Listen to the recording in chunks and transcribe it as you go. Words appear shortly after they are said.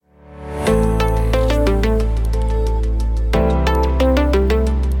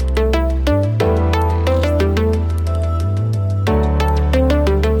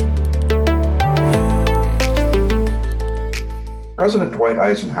President Dwight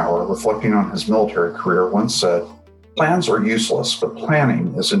Eisenhower, reflecting on his military career, once said, "Plans are useless, but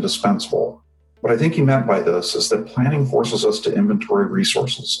planning is indispensable." What I think he meant by this is that planning forces us to inventory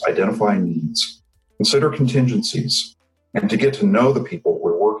resources, identify needs, consider contingencies, and to get to know the people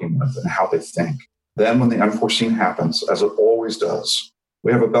we're working with and how they think. Then when the unforeseen happens, as it always does,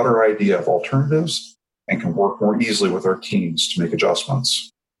 we have a better idea of alternatives and can work more easily with our teams to make adjustments.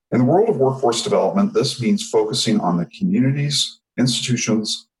 In the world of workforce development, this means focusing on the communities,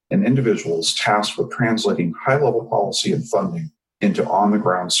 institutions, and individuals tasked with translating high-level policy and funding into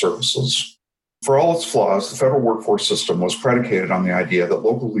on-the-ground services. For all its flaws, the federal workforce system was predicated on the idea that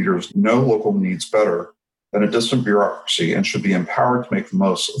local leaders know local needs better than a distant bureaucracy and should be empowered to make the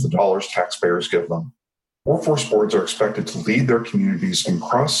most of the dollars taxpayers give them. Workforce boards are expected to lead their communities in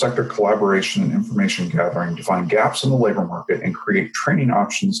cross-sector collaboration and information gathering to find gaps in the labor market and create training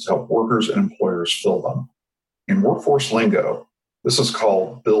options to help workers and employers fill them. In workforce lingo, this is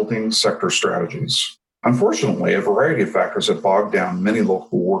called building sector strategies. Unfortunately, a variety of factors have bogged down many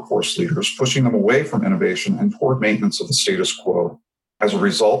local workforce leaders, pushing them away from innovation and toward maintenance of the status quo. As a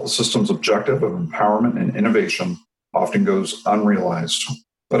result, the system's objective of empowerment and innovation often goes unrealized.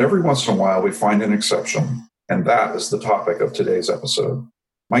 But every once in a while, we find an exception, and that is the topic of today's episode.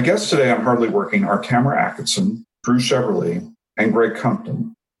 My guests today on Hardly Working are Tamara Atkinson, Drew Cheverly, and Greg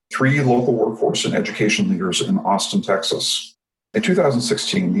Compton, three local workforce and education leaders in Austin, Texas. In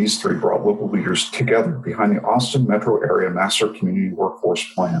 2016, these three brought local leaders together behind the Austin metro area Master Community Workforce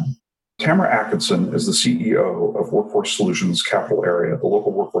Plan. Tamara Atkinson is the CEO of Workforce Solutions Capital Area, the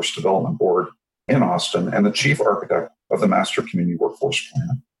local workforce development board in Austin, and the chief architect of the Master Community Workforce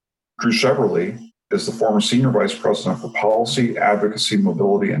Plan. Drew Cheverly is the former senior vice president for policy, advocacy,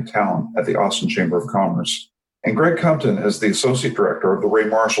 mobility, and talent at the Austin Chamber of Commerce. And Greg Compton is the associate director of the Ray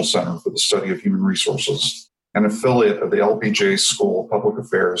Marshall Center for the Study of Human Resources, an affiliate of the LBJ School of Public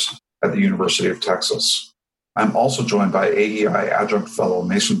Affairs at the University of Texas. I'm also joined by AEI adjunct fellow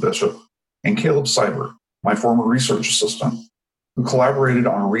Mason Bishop and Caleb Seibert, my former research assistant, who collaborated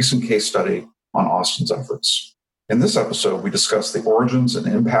on a recent case study on Austin's efforts. In this episode, we discuss the origins and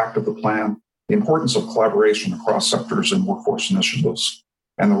impact of the plan, the importance of collaboration across sectors in workforce initiatives,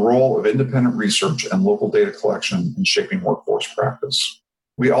 and the role of independent research and local data collection in shaping workforce practice.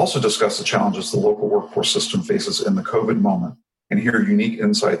 We also discuss the challenges the local workforce system faces in the COVID moment and hear unique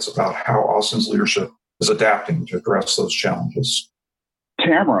insights about how Austin's leadership is adapting to address those challenges.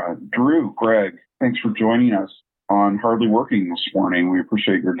 Tamara, Drew, Greg, thanks for joining us on Hardly Working this morning. We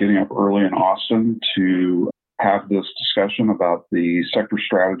appreciate your getting up early in Austin to have this discussion about the sector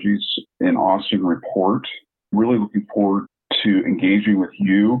strategies in Austin report. Really looking forward to engaging with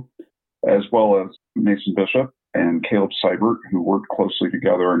you as well as Mason Bishop and Caleb Seibert, who worked closely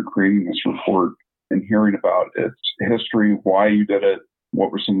together in creating this report and hearing about its history, why you did it,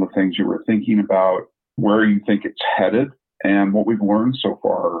 what were some of the things you were thinking about, where you think it's headed, and what we've learned so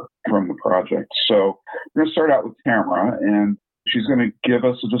far from the project. So we're going to start out with Tamara, and she's going to give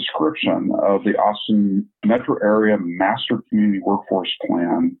us a description of the Austin metro area Master Community Workforce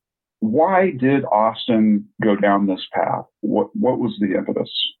Plan. Why did Austin go down this path? What was the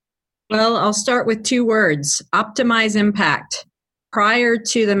impetus? Well, I'll start with two words: optimize impact. Prior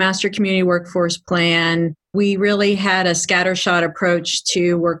to the Master Community Workforce Plan, we really had a scattershot approach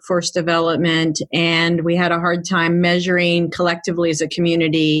to workforce development, and we had a hard time measuring collectively as a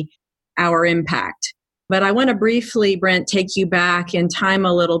community our impact. But I want to briefly, Brent, take you back in time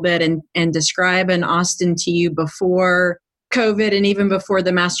a little bit and describe an Austin to you before COVID and even before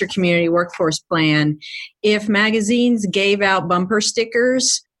the Master Community Workforce Plan. If magazines gave out bumper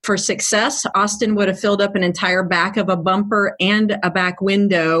stickers for success, Austin would have filled up an entire back of a bumper and a back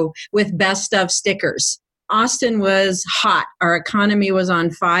window with best of stickers. Austin was hot. Our economy was on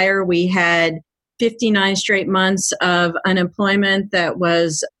fire. We had 59 straight months of unemployment that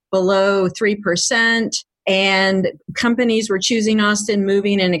was below 3%. And companies were choosing Austin,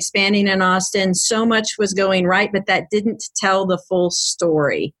 moving and expanding in Austin. So much was going right, but that didn't tell the full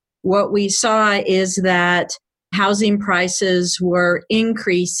story. What we saw is that housing prices were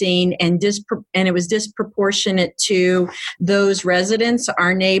increasing and it was disproportionate to those residents,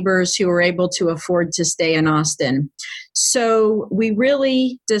 our neighbors who were able to afford to stay in Austin. So we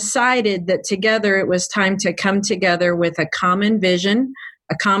really decided that together it was time to come together with a common vision,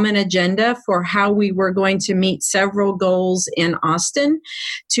 a common agenda for how we were going to meet several goals in Austin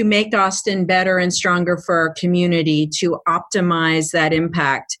to make Austin better and stronger for our community, to optimize that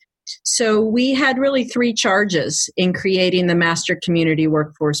impact. So we had really three charges in creating the Master Community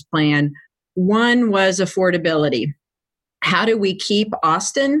Workforce Plan. One was affordability. How do we keep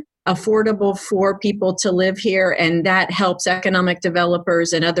Austin affordable for people to live here, and that helps economic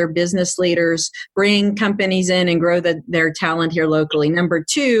developers and other business leaders bring companies in and grow their talent here locally. Number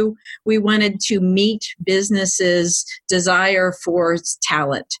two, we wanted to meet businesses' desire for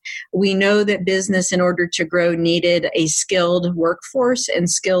talent. We know that business, in order to grow, needed a skilled workforce and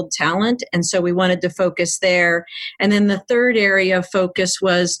skilled talent, and so we wanted to focus there. And then the third area of focus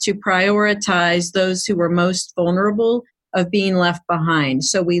was to prioritize those who were most vulnerable of being left behind.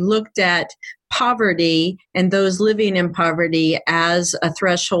 So we looked at poverty and those living in poverty as a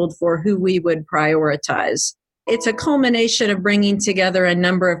threshold for who we would prioritize. It's a culmination of bringing together a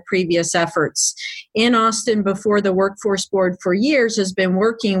number of previous efforts. In Austin, before the Workforce Board for years has been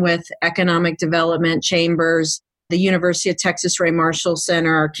working with economic development chambers, the University of Texas Ray Marshall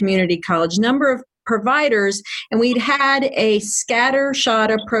Center, our community college, number of providers, and we'd had a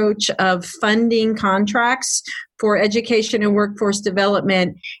scattershot approach of funding contracts for education and workforce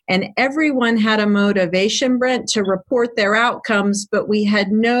development, and everyone had a motivation, Brent, to report their outcomes, but we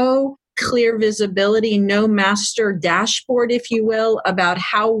had no clear visibility, no master dashboard, if you will, about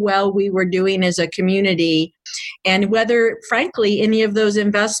how well we were doing as a community and whether, frankly, any of those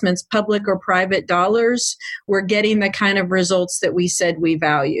investments, public or private dollars, were getting the kind of results that we said we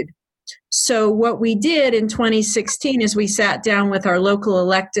valued. So what we did in 2016 is we sat down with our local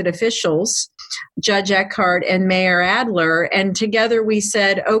elected officials, Judge Eckhart and Mayor Adler, and together we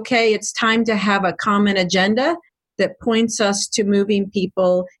said, okay, it's time to have a common agenda that points us to moving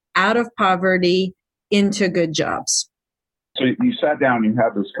people out of poverty into good jobs. So you sat down, you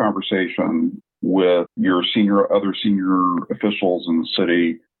had this conversation with your other senior officials in the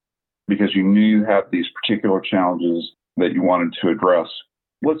city because you knew you had these particular challenges that you wanted to address.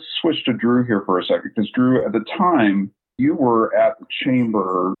 Let's switch to Drew here for a second, because Drew, at the time, you were at the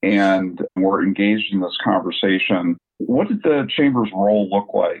chamber and were engaged in this conversation. What did the chamber's role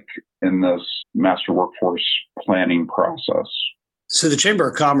look like in this master workforce planning process? So the Chamber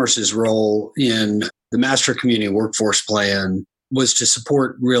of Commerce's role in the Master Community Workforce Plan was to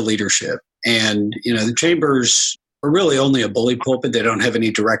support real leadership. And, the chambers are really only a bully pulpit. They don't have any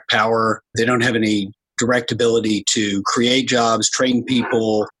direct power. They don't have any direct ability to create jobs, train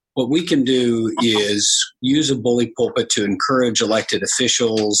people. What we can do is use a bully pulpit to encourage elected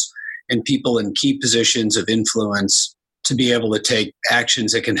officials and people in key positions of influence to be able to take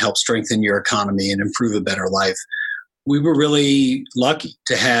actions that can help strengthen your economy and improve a better life. We were really lucky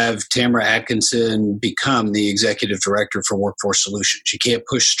to have Tamara Atkinson become the executive director for Workforce Solutions. She can't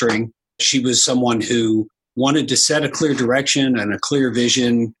push string. She was someone who wanted to set a clear direction and a clear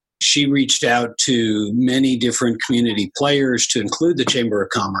vision. She reached out to many different community players, to include the Chamber of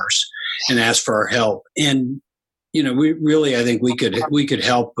Commerce, and asked for our help. And, we really, I think we could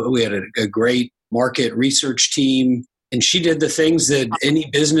help. We had a great market research team. And she did the things that any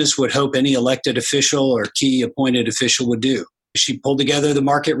business would hope any elected official or key appointed official would do. She pulled together the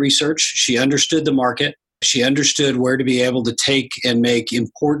market research. She understood the market. She understood where to be able to take and make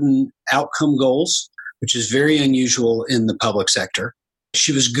important outcome goals, which is very unusual in the public sector.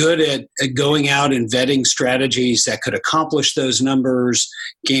 She was good at going out and vetting strategies that could accomplish those numbers,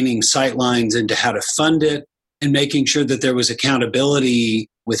 gaining sightlines into how to fund it, and making sure that there was accountability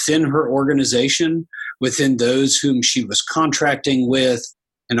within her organization, within those whom she was contracting with,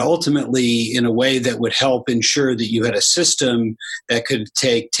 and ultimately in a way that would help ensure that you had a system that could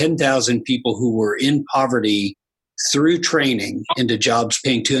take 10,000 people who were in poverty through training into jobs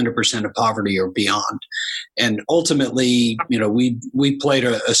paying 200% of poverty or beyond. And ultimately, we played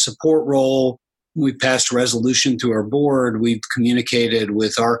a support role. We passed a resolution to our board. We've communicated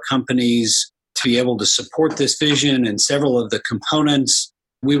with our companies to be able to support this vision and several of the components.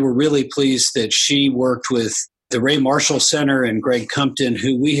 We were really pleased that she worked with the Ray Marshall Center and Greg Compton,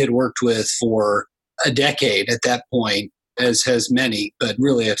 who we had worked with for a decade at that point, as has many, but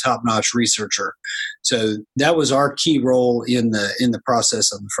really a top-notch researcher. So that was our key role in the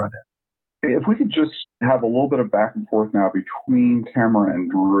process on the front end. If we could just have a little bit of back and forth now between Tamara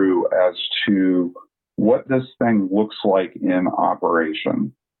and Drew as to what this thing looks like in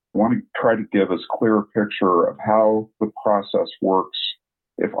operation. I want to try to give as clear a picture of how the process works.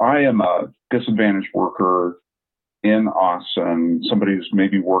 If I am a disadvantaged worker in Austin, somebody who's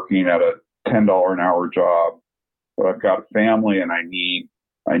maybe working at a $10 an hour job, but I've got a family and I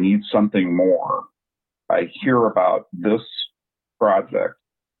need something more. I hear about this project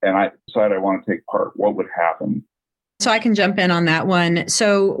and I decide I want to take part. What would happen? So I can jump in on that one.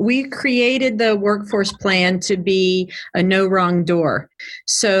 So we created the workforce plan to be a no wrong door.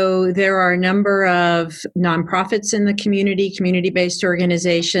 So there are a number of nonprofits in the community-based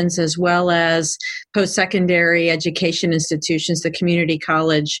organizations, as well as post-secondary education institutions, the community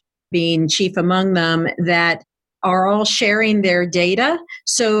college being chief among them, that are all sharing their data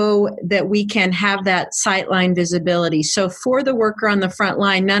so that we can have that sightline visibility. So for the worker on the front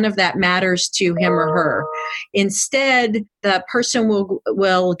line, none of that matters to him or her. Instead, the person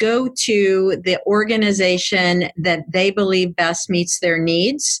will go to the organization that they believe best meets their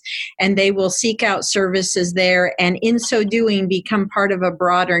needs, and they will seek out services there, and in so doing become part of a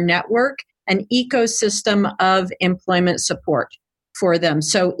broader network, an ecosystem of employment support for them.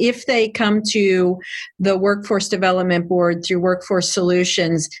 So if they come to the Workforce Development Board through Workforce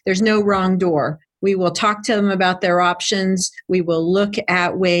Solutions, there's no wrong door. We will talk to them about their options. We will look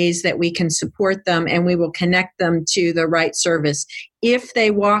at ways that we can support them, and we will connect them to the right service. If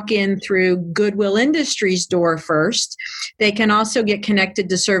they walk in through Goodwill Industries door first, they can also get connected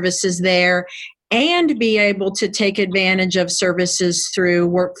to services there and be able to take advantage of services through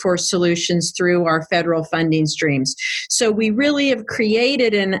Workforce Solutions through our federal funding streams. So we really have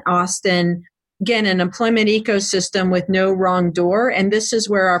created in Austin, again, an employment ecosystem with no wrong door. And this is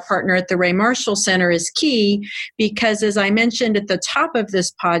where our partner at the Ray Marshall Center is key, because as I mentioned at the top of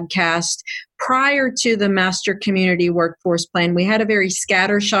this podcast, prior to the Master Community Workforce Plan, we had a very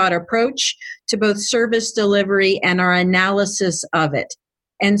scattershot approach to both service delivery and our analysis of it.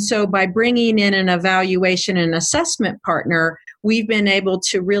 And so by bringing in an evaluation and assessment partner, we've been able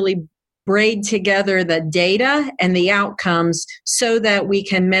to really braid together the data and the outcomes so that we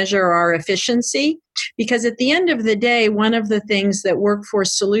can measure our efficiency. Because at the end of the day, one of the things that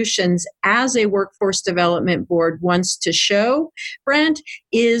Workforce Solutions as a workforce development board wants to show, Brent,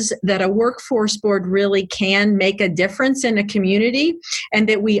 is that a workforce board really can make a difference in a community, and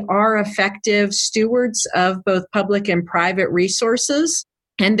that we are effective stewards of both public and private resources,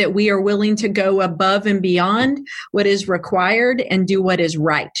 and that we are willing to go above and beyond what is required and do what is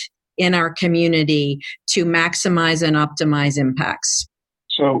right in our community to maximize and optimize impacts.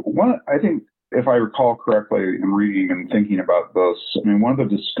 So I think, if I recall correctly in reading and thinking about this, one of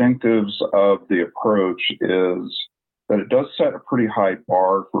the distinctives of the approach is that it does set a pretty high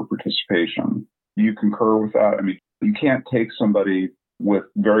bar for participation. Do you concur with that? You can't take somebody with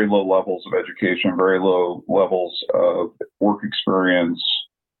very low levels of education, very low levels of work experience,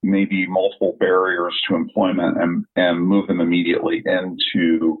 maybe multiple barriers to employment, and move them immediately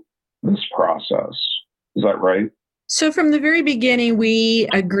into this process. Is that right? So from the very beginning, we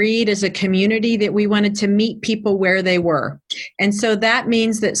agreed as a community that we wanted to meet people where they were. And so that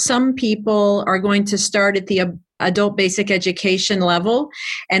means that some people are going to start at the adult basic education level,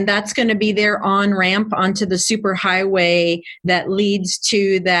 and that's going to be their on-ramp onto the superhighway that leads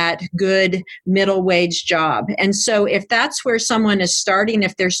to that good middle wage job. And so if that's where someone is starting,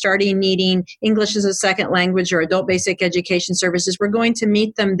 if they're starting needing English as a second language or adult basic education services, we're going to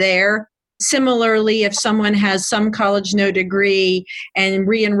meet them there. Similarly, if someone has some college, no degree, and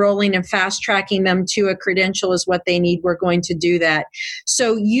re-enrolling and fast-tracking them to a credential is what they need, we're going to do that.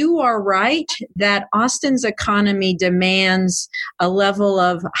 So you are right that Austin's economy demands a level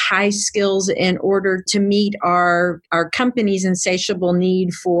of high skills in order to meet our company's insatiable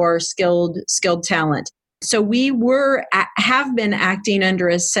need for skilled talent. So we have been acting under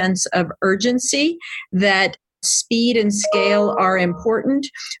a sense of urgency that speed and scale are important,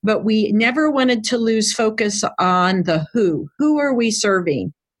 but we never wanted to lose focus on the who. Who are we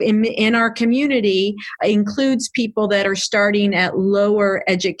serving? In our community includes people that are starting at lower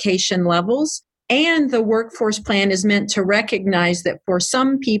education levels. And the workforce plan is meant to recognize that for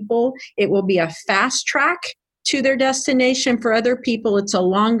some people, it will be a fast track to their destination. For other people, it's a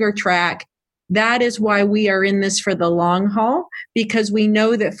longer track. That is why we are in this for the long haul, because we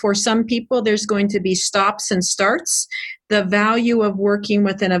know that for some people, there's going to be stops and starts. The value of working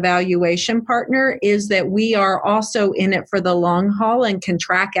with an evaluation partner is that we are also in it for the long haul and can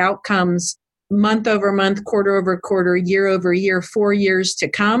track outcomes month over month, quarter over quarter, year over year, 4 years to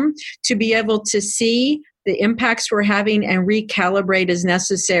come, to be able to see the impacts we're having and recalibrate as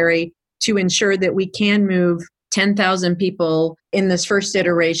necessary to ensure that we can move 10,000 people in this first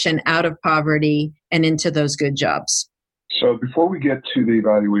iteration out of poverty and into those good jobs. So before we get to the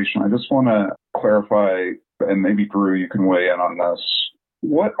evaluation, I just want to clarify, and maybe Drew, you can weigh in on this.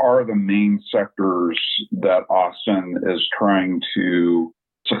 What are the main sectors that Austin is trying to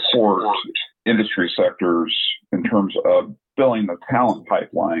support industry sectors in terms of filling the talent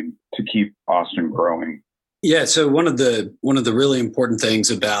pipeline to keep Austin growing? Yeah, so one of the really important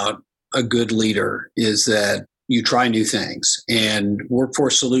things about a good leader is that you try new things. And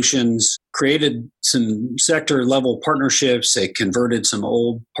Workforce Solutions created some sector level partnerships. They converted some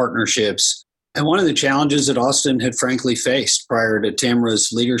old partnerships. And one of the challenges that Austin had frankly faced prior to Tamara's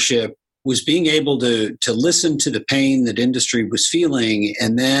leadership was being able to listen to the pain that industry was feeling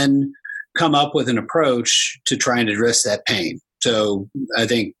and then come up with an approach to try and address that pain. So I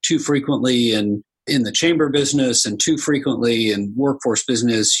think too frequently in the chamber business and too frequently in workforce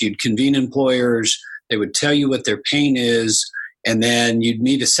business, you'd convene employers, they would tell you what their pain is, and then you'd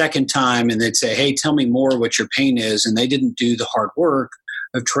meet a second time and they'd say, hey, tell me more what your pain is. And they didn't do the hard work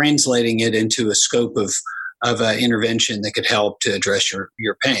of translating it into a scope of intervention that could help to address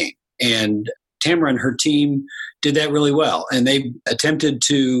your pain. And Tamara and her team did that really well. And they attempted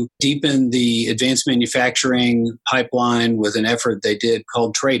to deepen the advanced manufacturing pipeline with an effort they did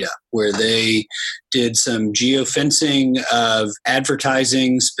called TRADA, where they did some geofencing of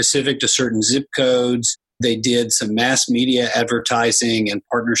advertising specific to certain zip codes. They did some mass media advertising in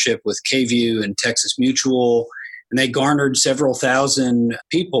partnership with KView and Texas Mutual. And they garnered several thousand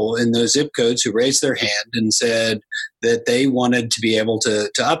people in those zip codes who raised their hand and said that they wanted to be able to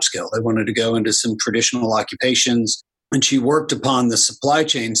upskill. They wanted to go into some traditional occupations. And she worked upon the supply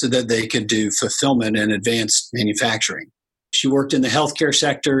chain so that they could do fulfillment and advanced manufacturing. She worked in the healthcare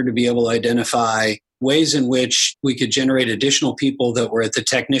sector to be able to identify ways in which we could generate additional people that were at the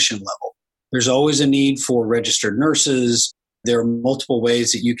technician level. There's always a need for registered nurses. There are multiple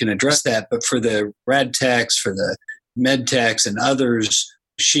ways that you can address that, but for the rad techs, for the med techs and others,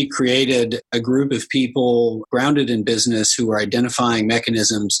 she created a group of people grounded in business who are identifying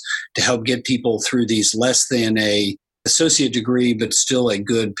mechanisms to help get people through these less than a associate degree, but still a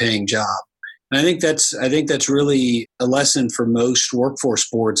good paying job. And I think that's really a lesson for most workforce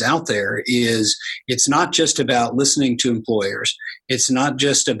boards out there is it's not just about listening to employers. It's not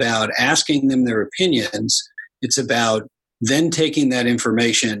just about asking them their opinions. It's about then taking that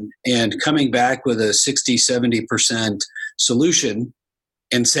information and coming back with a 60, 70% solution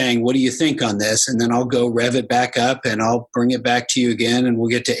and saying, what do you think on this? And then I'll go rev it back up and I'll bring it back to you again and we'll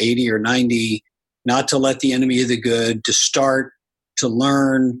get to 80 or 90, not to let the enemy of the good, to start, to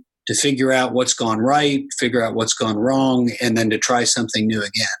learn, to figure out what's gone right, figure out what's gone wrong, and then to try something new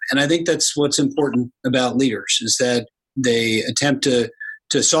again. And I think that's what's important about leaders is that they attempt to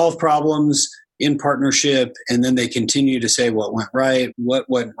solve problems in partnership, and then they continue to say what went right, what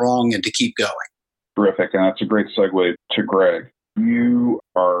went wrong, and to keep going. Terrific. And that's a great segue to Greg. You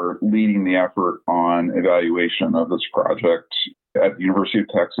are leading the effort on evaluation of this project at the University of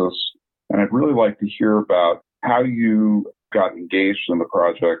Texas. And I'd really like to hear about how you got engaged in the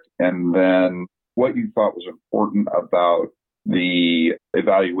project and then what you thought was important about the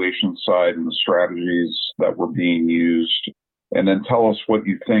evaluation side and the strategies that were being used. And then tell us what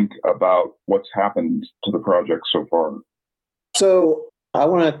you think about what's happened to the project so far. So I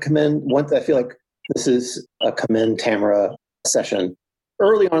want to commend I feel like this is a commend Tamara session.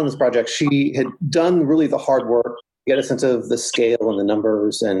 Early on in this project, she had done really the hard work to get a sense of the scale and the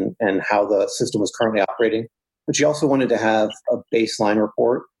numbers and how the system was currently operating. But she also wanted to have a baseline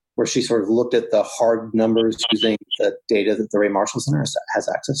report where she sort of looked at the hard numbers using the data that the Ray Marshall Center has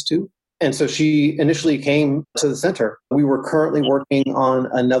access to. And so she initially came to the center. We were currently working on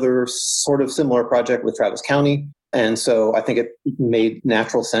another sort of similar project with Travis County. And so I think it made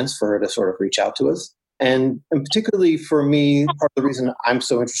natural sense for her to sort of reach out to us. And particularly for me, part of the reason I'm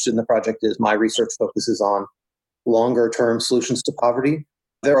so interested in the project is my research focuses on longer term solutions to poverty.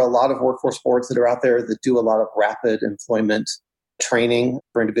 There are a lot of workforce boards that are out there that do a lot of rapid employment training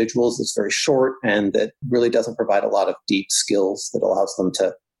for individuals that's very short and that really doesn't provide a lot of deep skills that allows them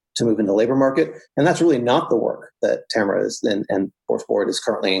to move into the labor market. And that's really not the work that Tamara is and Workforce Board is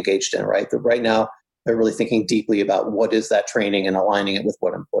currently engaged in, right? Right now, they're really thinking deeply about what is that training and aligning it with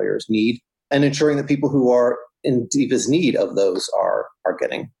what employers need and ensuring that people who are in deepest need of those are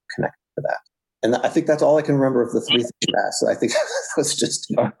getting connected to that. And I think that's all I can remember of the three things you asked. So I think that was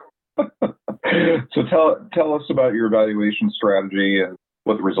just... So tell us about your evaluation strategy and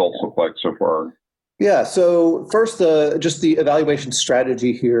what the results look like so far. Yeah, so first, just the evaluation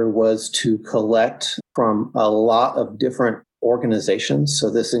strategy here was to collect from a lot of different organizations. So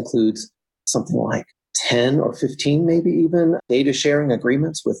this includes something like 10 or 15, maybe even, data sharing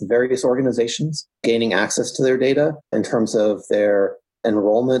agreements with various organizations, gaining access to their data in terms of their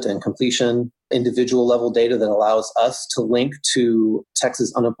enrollment and completion, individual level data that allows us to link to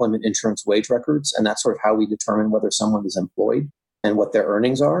Texas unemployment insurance wage records. And that's sort of how we determine whether someone is employed and what their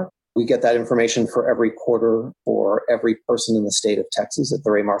earnings are. We get that information for every quarter for every person in the state of Texas at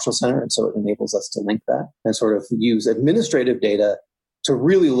the Ray Marshall Center. And so it enables us to link that and sort of use administrative data to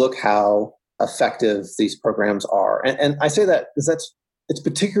really look how effective these programs are. And I say that because it's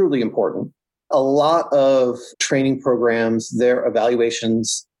particularly important. A lot of training programs, their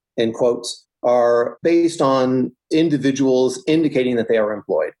evaluations, in quotes, are based on individuals indicating that they are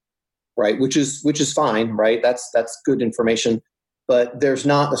employed. right? Which is fine, right? That's good information, but there's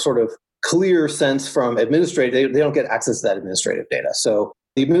not a sort of clear sense from administrative. They don't get access to that administrative data. So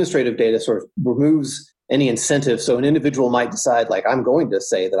the administrative data sort of removes any incentive. So an individual might decide, like, I'm going to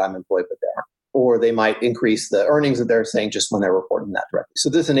say that I'm employed with there, or they might increase the earnings that they're saying just when they're reporting that directly. So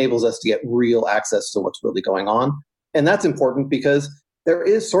this enables us to get real access to what's really going on. And that's important because there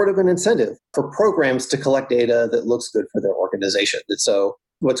is sort of an incentive for programs to collect data that looks good for their organization. And so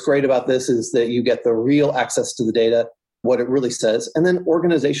what's great about this is that you get the real access to the data, what it really says. And then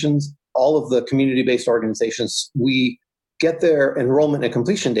organizations, all of the community-based organizations, we get their enrollment and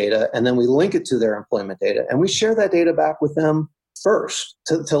completion data, and then we link it to their employment data. And we share that data back with them first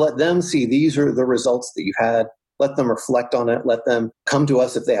to let them see these are the results that you've had. Let them reflect on it. Let them come to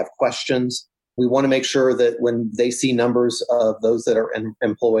us if they have questions. We want to make sure that when they see numbers of those that are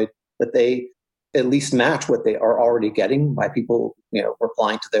employed, that they at least match what they are already getting by people,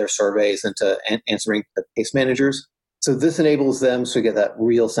 replying to their surveys and to answering the case managers. So this enables them to get that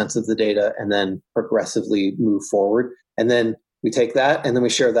real sense of the data and then progressively move forward. And then we take that and then we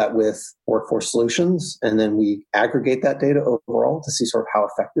share that with Workforce Solutions. And then we aggregate that data overall to see sort of how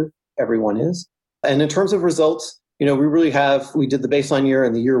effective everyone is. And in terms of results, we did the baseline year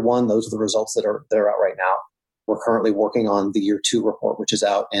and the year one. Those are the results that are out right now. We're currently working on the year two report, which is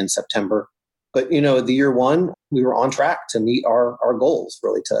out in September. But, the year one, we were on track to meet our goals,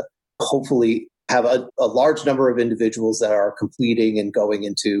 really, to hopefully have a large number of individuals that are completing and going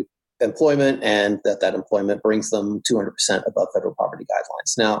into employment, and that employment brings them 200% above federal poverty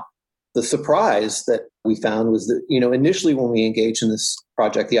guidelines. Now, the surprise that we found was that, initially when we engaged in this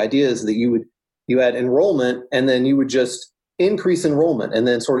project, the idea is that you had enrollment and then you would just increase enrollment. And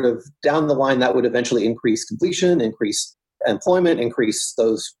then sort of down the line, that would eventually increase completion, increase employment, increase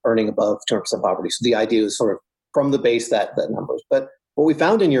those earning above 200% poverty. So the idea is sort of from the base that numbers. But what we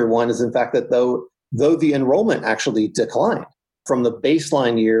found in year one is, in fact, that though the enrollment actually declined from the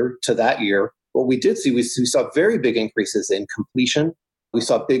baseline year to that year, what we did see, we saw very big increases in completion. We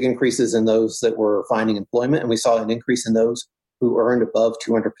saw big increases in those that were finding employment, and we saw an increase in those who earned above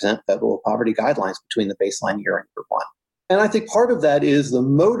 200% federal poverty guidelines between the baseline year and year one. And I think part of that is the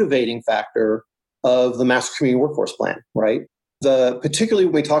motivating factor of the Master Community Workforce Plan, right? Particularly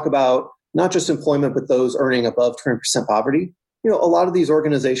when we talk about not just employment, but those earning above 200% poverty. A lot of these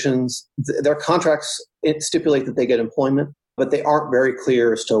organizations, their contracts stipulate that they get employment, but they aren't very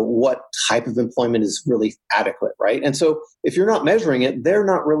clear as to what type of employment is really adequate, right? And so if you're not measuring it, they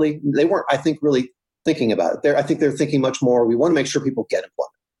weren't, I think, really thinking about it. I think they're thinking much more, we want to make sure people get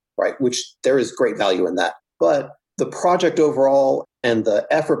employment, right? Which there is great value in that. But the project overall and the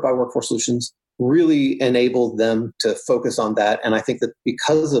effort by Workforce Solutions really enabled them to focus on that. And I think that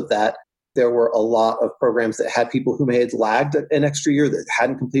because of that, there were a lot of programs that had people who may have lagged an extra year that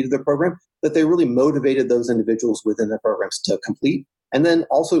hadn't completed their program, that they really motivated those individuals within their programs to complete, and then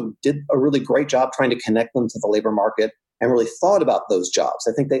also did a really great job trying to connect them to the labor market and really thought about those jobs.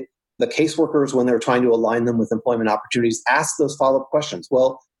 I think the caseworkers, when they were trying to align them with employment opportunities, asked those follow-up questions.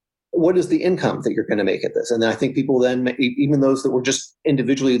 Well, what is the income that you're going to make at this? And then I think people then, even those that were just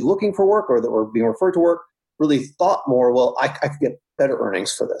individually looking for work or that were being referred to work, really thought more, well, I could get better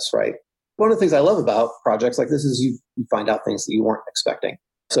earnings for this, right? One of the things I love about projects like this is you find out things that you weren't expecting.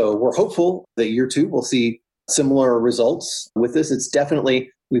 So we're hopeful that year two will see similar results with this.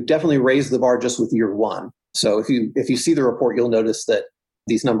 We've definitely raised the bar just with year one. So if you see the report, you'll notice that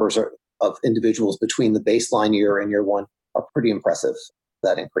these numbers of individuals between the baseline year and year one are pretty impressive,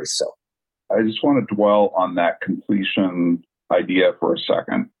 that increase. So I just want to dwell on that completion idea for a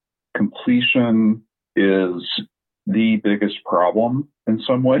second. Completion is the biggest problem in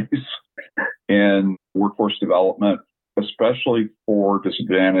some ways in workforce development, especially for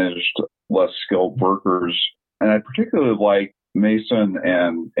disadvantaged, less skilled workers. And I particularly like Mason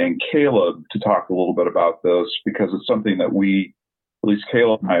and Caleb to talk a little bit about this because it's something that at least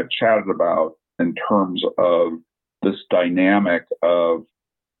Caleb and I have chatted about in terms of this dynamic of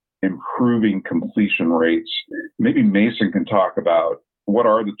improving completion rates. Maybe Mason can talk about what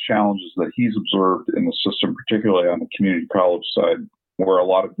are the challenges that he's observed in the system, particularly on the community college side, where a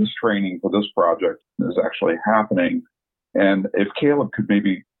lot of this training for this project is actually happening. And if Caleb could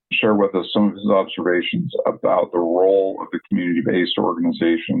maybe share with us some of his observations about the role of the community-based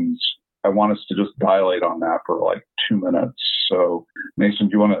organizations. I want us to just dilate on that for like 2 minutes. So Mason,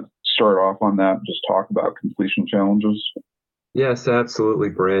 do you want to start off on that and just talk about completion challenges? Yes, absolutely,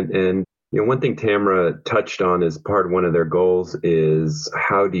 Brent. And one thing Tamara touched on as part of one of their goals is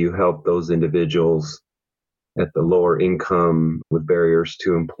how do you help those individuals at the lower income with barriers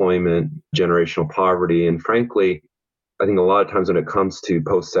to employment, generational poverty, and frankly, I think a lot of times when it comes to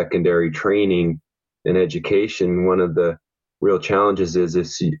post-secondary training and education, one of the real challenges is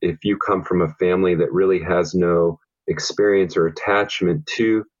if you come from a family that really has no experience or attachment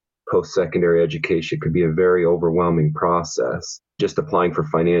to post-secondary education, it could be a very overwhelming process. Just applying for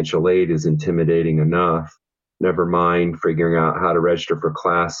financial aid is intimidating enough, never mind figuring out how to register for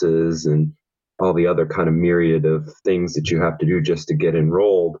classes and all the other kind of myriad of things that you have to do just to get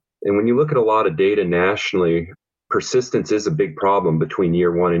enrolled. And when you look at a lot of data nationally, persistence is a big problem between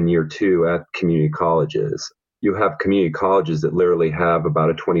year 1 and year 2 at community colleges. You have community colleges that literally have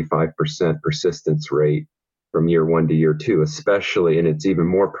about a 25% persistence rate from year 1 to year 2, especially, and it's even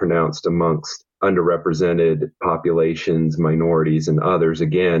more pronounced amongst underrepresented populations, minorities, and others,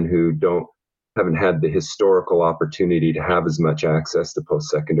 again, who haven't had the historical opportunity to have as much access to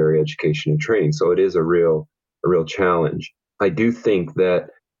post-secondary education and training. So it is a real challenge. I do think that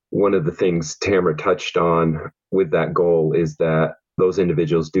one of the things Tamara touched on with that goal is that those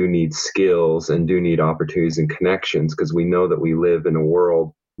individuals do need skills and do need opportunities and connections, because we know that we live in a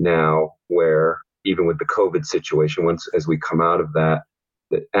world now where even with the COVID situation, as we come out of that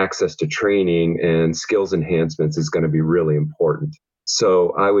access to training and skills enhancements is going to be really important.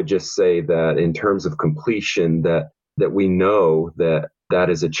 So I would just say that in terms of completion, that we know that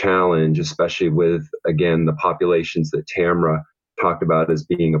is a challenge, especially with, again, the populations that Tamara talked about as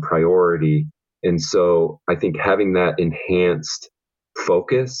being a priority. And so I think having that enhanced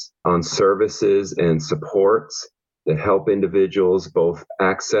focus on services and supports that help individuals both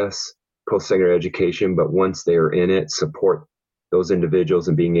access post-secondary education, but once they are in it, support those individuals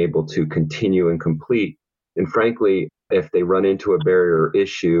in being able to continue and complete. And frankly, if they run into a barrier or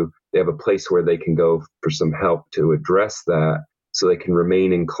issue, they have a place where they can go for some help to address that so they can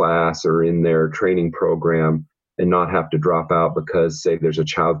remain in class or in their training program and not have to drop out because, say, there's a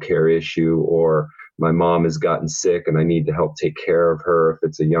childcare issue or my mom has gotten sick and I need to help take care of her if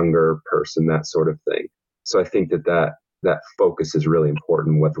it's a younger person, that sort of thing. So I think that focus is really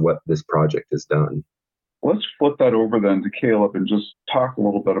important with what this project has done. Let's flip that over then to Caleb and just talk a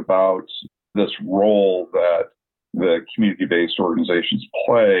little bit about this role that the community-based organizations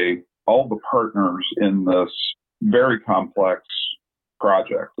play, all the partners in this very complex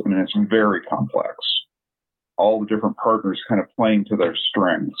project. I mean, it's very complex. All the different partners kind of playing to their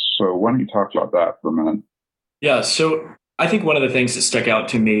strengths. So why don't you talk about that for a minute? Yeah, so I think one of the things that stuck out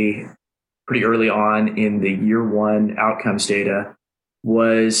to me pretty early on in the year 1 outcomes data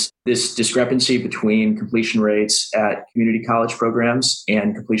was this discrepancy between completion rates at community college programs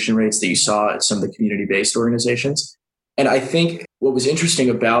and completion rates that you saw at some of the community-based organizations. And I think what was interesting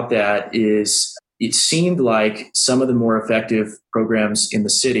about that is it seemed like some of the more effective programs in the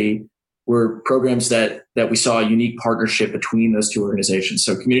city were programs that we saw a unique partnership between those two organizations.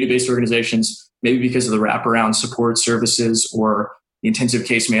 So community-based organizations, maybe because of the wraparound support services or the intensive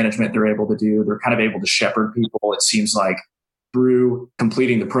case management they're able to do, they're kind of able to shepherd people, it seems like, through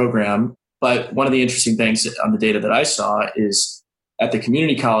completing the program. But one of the interesting things on the data that I saw is at the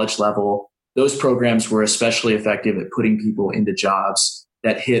community college level, those programs were especially effective at putting people into jobs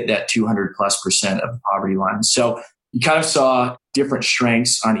that hit that 200+% of the poverty line. So you kind of saw different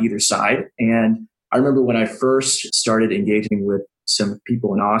strengths on either side. And I remember when I first started engaging with some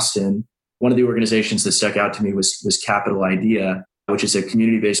people in Austin, one of the organizations that stuck out to me was Capital Idea, which is a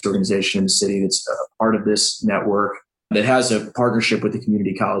community-based organization in the city that's a part of this network that has a partnership with the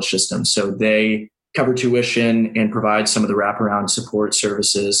community college system. So they cover tuition and provide some of the wraparound support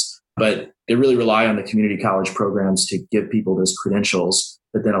services, but they really rely on the community college programs to give people those credentials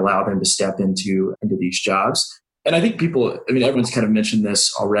that then allow them to step into these jobs. And I think everyone's kind of mentioned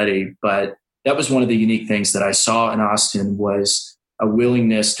this already, but that was one of the unique things that I saw in Austin was a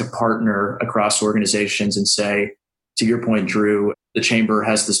willingness to partner across organizations and say, to your point, Drew, the chamber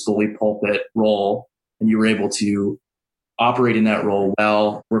has this bully pulpit role, and you were able to operate in that role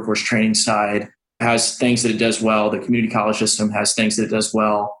well. Workforce training side has things that it does well. The community college system has things that it does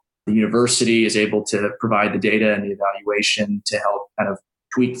well. The university is able to provide the data and the evaluation to help kind of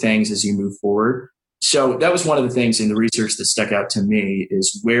tweak things as you move forward. So that was one of the things in the research that stuck out to me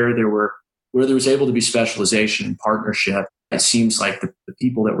is where there was able to be specialization and partnership. It seems like the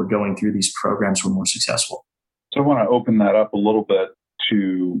people that were going through these programs were more successful. So I want to open that up a little bit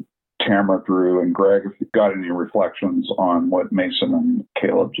to Tamara, Drew, and Greg, if you've got any reflections on what Mason and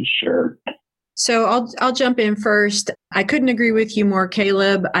Caleb just shared. So I'll jump in first. I couldn't agree with you more,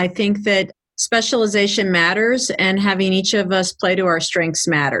 Caleb. I think that specialization matters and having each of us play to our strengths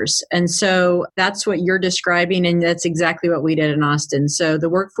matters. And so that's what you're describing, and that's exactly what we did in Austin. So the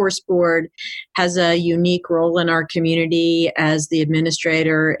Workforce Board has a unique role in our community as the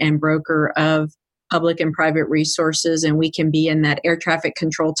administrator and broker of public and private resources, and we can be in that air traffic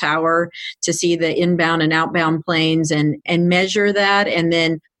control tower to see the inbound and outbound planes and measure that and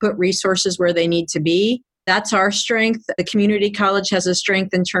then put resources where they need to be. That's our strength. The community college has a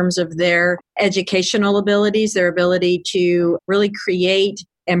strength in terms of their educational abilities, their ability to really create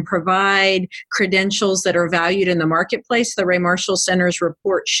and provide credentials that are valued in the marketplace. The Ray Marshall Center's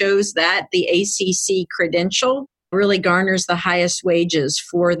report shows that the ACC credential really garners the highest wages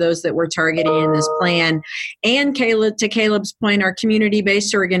for those that we're targeting in this plan. And to Caleb's point, our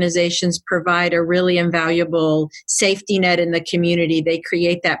community-based organizations provide a really invaluable safety net in the community. They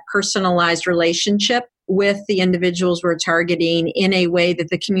create that personalized relationship with the individuals we're targeting in a way that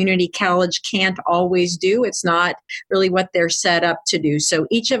the community college can't always do. It's not really what they're set up to do. So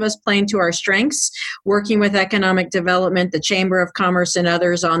each of us playing to our strengths, working with economic development, the Chamber of Commerce and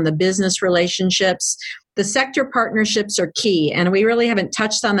others on the business relationships. The sector partnerships are key, and we really haven't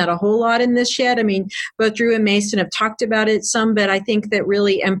touched on that a whole lot in this yet. I mean, both Drew and Mason have talked about it some, but I think that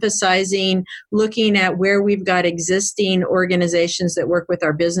really emphasizing looking at where we've got existing organizations that work with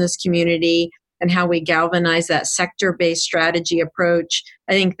our business community and how we galvanize that sector-based strategy approach,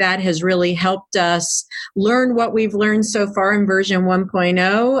 I think that has really helped us learn what we've learned so far in version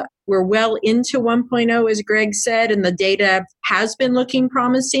 1.0. We're well into 1.0, as Greg said, and the data has been looking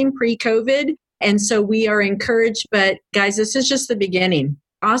promising pre-COVID. And so we are encouraged, but guys, this is just the beginning.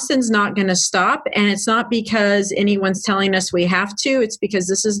 Austin's not going to stop, and it's not because anyone's telling us we have to. It's because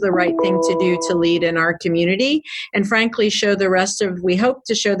this is the right thing to do to lead in our community and frankly we hope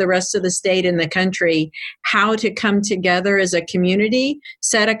to show the rest of the state and the country how to come together as a community,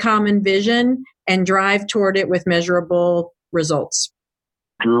 set a common vision, and drive toward it with measurable results.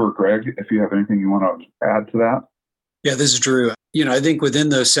 Drew or Greg, if you have anything you want to add to that. Yeah, this is Drew. I think within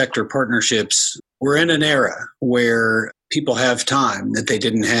those sector partnerships, we're in an era where people have time that they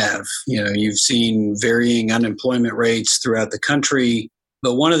didn't have. You've seen varying unemployment rates throughout the country,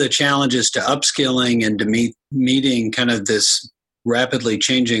 but one of the challenges to upskilling and to meeting kind of this rapidly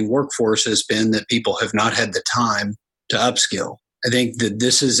changing workforce has been that people have not had the time to upskill. I think that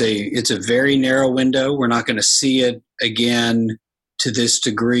it's a very narrow window. We're not going to see it again to this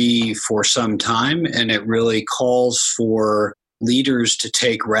degree for some time, and it really calls for leaders to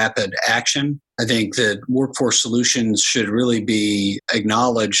take rapid action. I think that Workforce Solutions should really be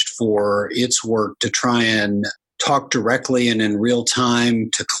acknowledged for its work to try and talk directly and in real time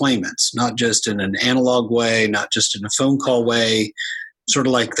to claimants, not just in an analog way, not just in a phone call way, sort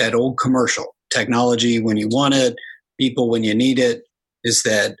of like that old commercial. Technology when you want it, people when you need it. Is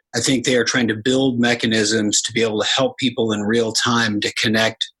that I think they are trying to build mechanisms to be able to help people in real time to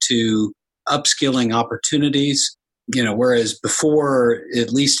connect to upskilling opportunities. Whereas before,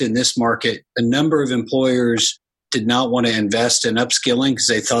 at least in this market, a number of employers did not want to invest in upskilling because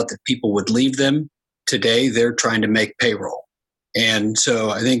they thought that people would leave them. Today, they're trying to make payroll. And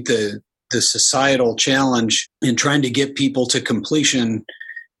so I think the societal challenge in trying to get people to completion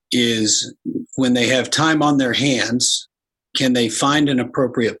is when they have time on their hands, can they find an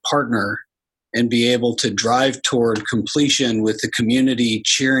appropriate partner and be able to drive toward completion with the community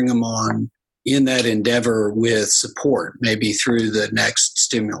cheering them on in that endeavor with support, maybe through the next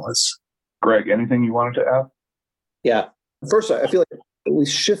stimulus? Greg, anything you wanted to add? Yeah. First, I feel like we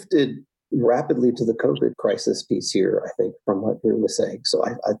shifted rapidly to the COVID crisis piece here, I think, from what Drew was saying. So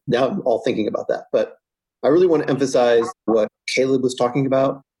now I'm all thinking about that. But I really want to emphasize what Caleb was talking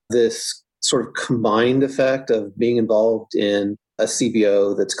about, this sort of combined effect of being involved in a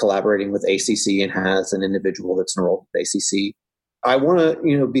CBO that's collaborating with ACC and has an individual that's enrolled with ACC. I want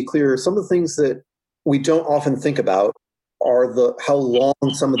to, be clear. Some of the things that we don't often think about are how long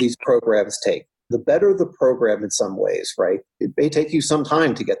some of these programs take. The better the program in some ways, right? It may take you some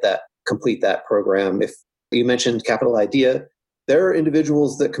time to complete that program. If you mentioned Capital IDEA, there are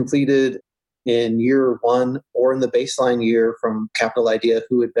individuals that completed in year one or in the baseline year from Capital IDEA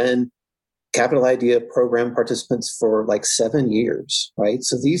who had been Capital IDEA program participants for like 7 years, right?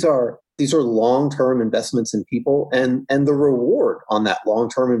 So these are long-term investments in people, and the reward on that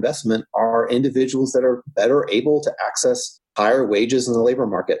long-term investment are individuals that are better able to access higher wages in the labor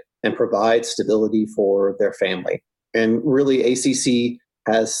market and provide stability for their family. And really, ACC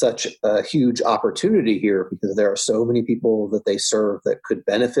has such a huge opportunity here because there are so many people that they serve that could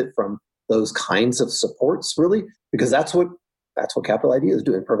benefit from those kinds of supports, really, because that's what Capital IDEA is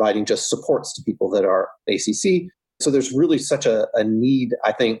doing, providing just supports to people that are ACC. So there's really such a need,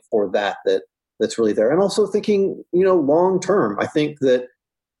 I think, for that's really there. And also thinking, long term, I think that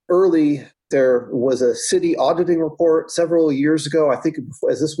early there was a city auditing report several years ago, I think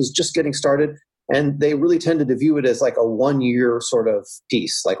as this was just getting started, And they really tended to view it as like a 1 year sort of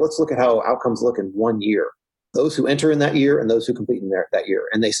piece. Like, let's look at how outcomes look in 1 year. Those who enter in that year and those who complete in that year.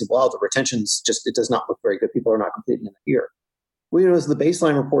 And they said, well, the retention's just, it does not look very good. People are not completing in that year. Well, as the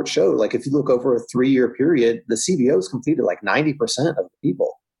baseline report showed, like if you look over a 3-year period, the CBOs completed like 90% of the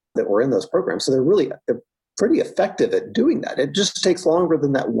people that were in those programs. So they're pretty effective at doing that. It just takes longer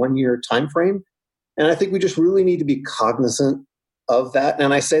than that 1 year time frame. And I think we just really need to be cognizant of that.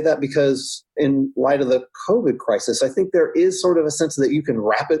 And I say that because in light of the COVID crisis, I think there is sort of a sense that you can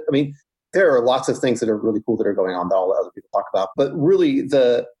wrap it. I mean, there are lots of things that are really cool that are going on that all the other people talk about, but really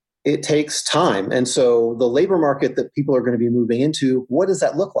it takes time. And so the labor market that people are going to be moving into, what does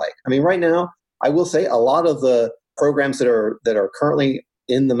that look like? I mean, right now, I will say a lot of the programs that are currently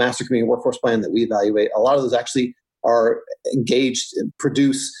in the Master Community Workforce Plan that we evaluate, a lot of those actually are engaged and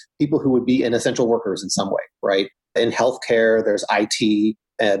produce people who would be in essential workers in some way, right? In healthcare, there's IT,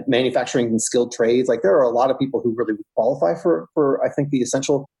 manufacturing and skilled trades. Like there are a lot of people who really would qualify for I think the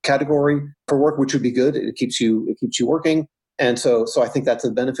essential category for work, which would be good. It keeps you working. And so I think that's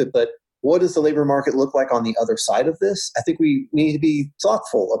a benefit. But what does the labor market look like on the other side of this? I think we need to be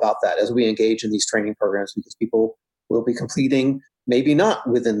thoughtful about that as we engage in these training programs, because people will be completing, maybe not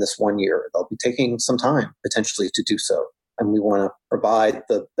within this 1 year. They'll be taking some time potentially to do so. And we want to provide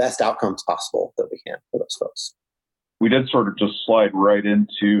the best outcomes possible that we can for those folks. We did sort of just slide right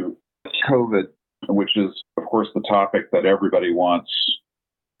into COVID, which is, of course, the topic that everybody wants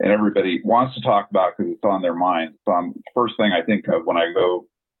to talk about because it's on their mind. The first thing I think of when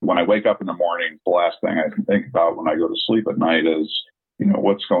I wake up in the morning, the last thing I can think about when I go to sleep at night is,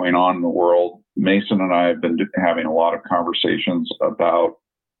 what's going on in the world. Mason and I have been having a lot of conversations about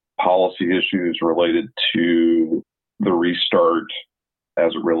policy issues related to the restart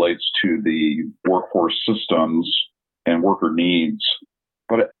as it relates to the workforce systems and worker needs.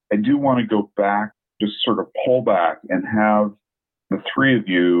 But I do want to go back, just sort of pull back and have the three of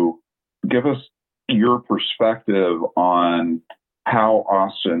you give us your perspective on how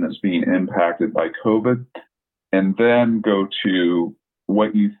Austin is being impacted by COVID, and then go to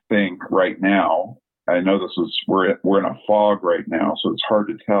what you think right now. I know we're in a fog right now, so it's hard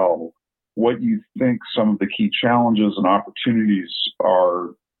to tell what you think some of the key challenges and opportunities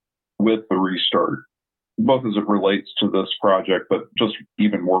are with the restart, both as it relates to this project, but just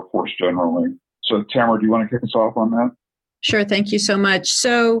even workforce generally. So Tamara, do you want to kick us off on that? Sure. Thank you so much.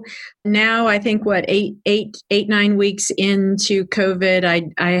 So now I think 9 weeks into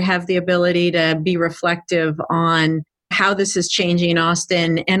COVID, I have the ability to be reflective on how this is changing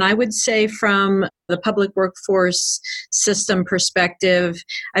Austin. And I would say from the public workforce system perspective,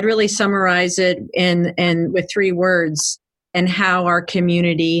 I'd really summarize it in with 3 words, and how our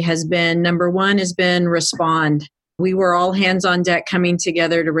community has been. Number 1 has been respond. We were all hands on deck coming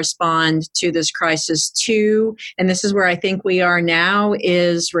together to respond to this crisis. 2, and this is where I think we are now,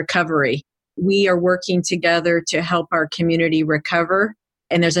 is recovery. We are working together to help our community recover.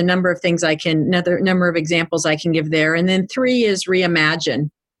 And there's a number of things another number of examples I can give there. And then 3 is reimagine.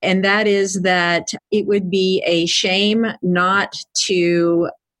 And that is that it would be a shame not to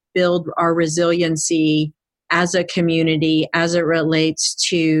build our resiliency as a community as it relates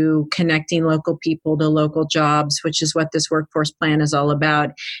to connecting local people to local jobs, which is what this workforce plan is all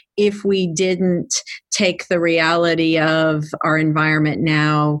about. If we didn't take the reality of our environment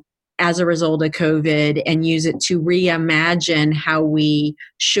now as a result of COVID and use it to reimagine how we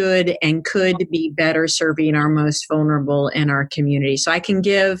should and could be better serving our most vulnerable in our community. So I can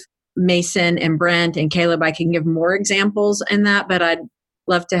give Mason and Brent and Caleb, I can give more examples in that, but I'd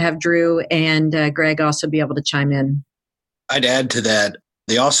love to have Drew and Greg also be able to chime in. I'd add to that,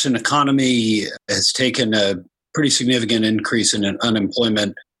 the Austin economy has taken a pretty significant increase in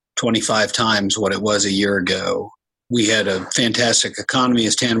unemployment, 25 times what it was a year ago. We had a fantastic economy,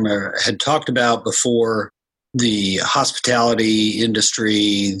 as Tamara had talked about before. The hospitality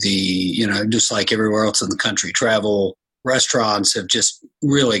industry, just like everywhere else in the country, travel, restaurants have just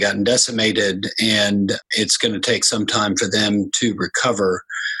really gotten decimated, and it's going to take some time for them to recover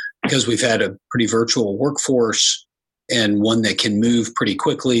because we've had a pretty virtual workforce and one that can move pretty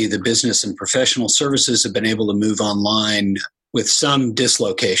quickly. The business and professional services have been able to move online with some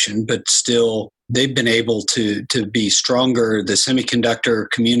dislocation, but still they've been able to be stronger. The semiconductor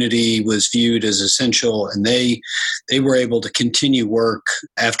community was viewed as essential, and they were able to continue work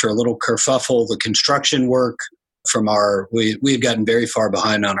after a little kerfuffle. The construction work from we had gotten very far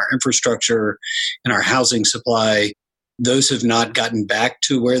behind on our infrastructure and our housing supply. Those have not gotten back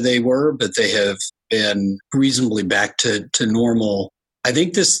to where they were, but they have been reasonably back to normal. I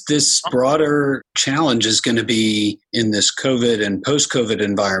think this broader challenge is going to be in this COVID and post-COVID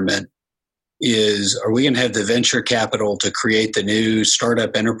environment. is, are we going to have the venture capital to create the new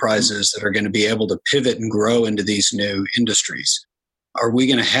startup enterprises that are going to be able to pivot and grow into these new industries? Are we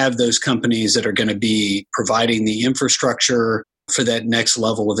going to have those companies that are going to be providing the infrastructure for that next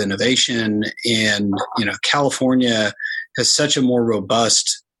level of innovation? And, California has such a more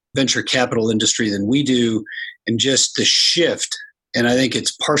robust venture capital industry than we do, and just the shift. And I think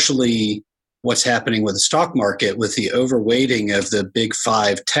it's partially what's happening with the stock market with the overweighting of the big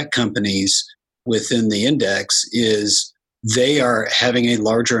 5 tech companies within the index is they are having a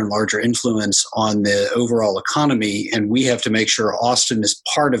larger and larger influence on the overall economy. And we have to make sure Austin is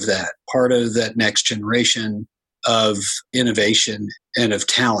part of that next generation of innovation and of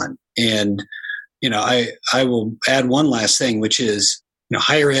talent. And, I will add one last thing, which is,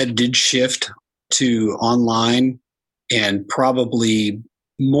 higher ed did shift to online, and probably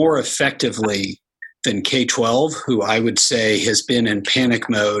more effectively than K-12, who I would say has been in panic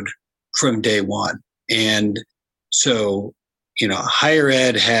mode from day one. And so, higher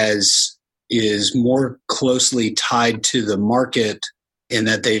ed is more closely tied to the market in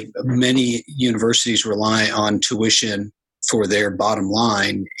that many universities rely on tuition for their bottom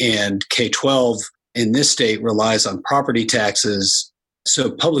line, and K-12 in this state relies on property taxes.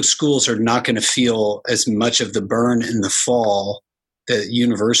 So public schools are not going to feel as much of the burn in the fall that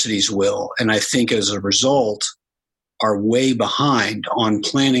universities will. And I think as a result, are way behind on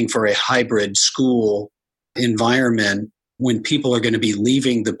planning for a hybrid school environment when people are going to be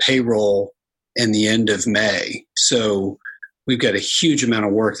leaving the payroll in the end of May. So we've got a huge amount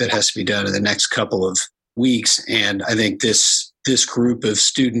of work that has to be done in the next couple of weeks. And I think this group of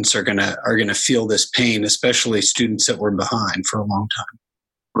students are going to feel this pain, especially students that were behind for a long time.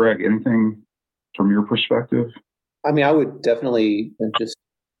 Greg, anything from your perspective? I mean, I would definitely just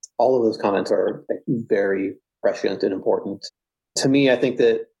all of those comments are very prescient and important. To me, I think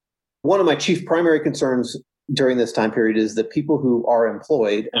that one of my chief primary concerns during this time period is that people who are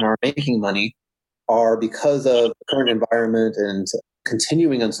employed and are making money are, because of the current environment and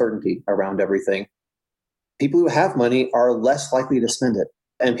continuing uncertainty around everything, people who have money are less likely to spend it.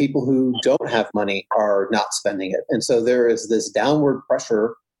 And people who don't have money are not spending it. And so there is this downward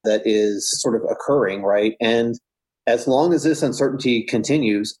pressure that is sort of occurring, right? And as long as this uncertainty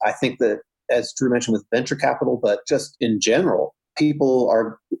continues, I think that, as Drew mentioned with venture capital, but just in general, people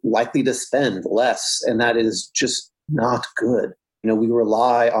are likely to spend less. And that is just not good. We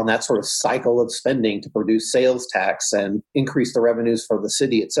rely on that sort of cycle of spending to produce sales tax and increase the revenues for the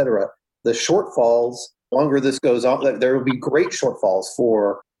city, et cetera. The shortfalls, longer this goes on, there will be great shortfalls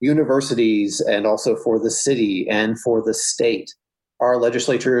for universities and also for the city and for the state. Our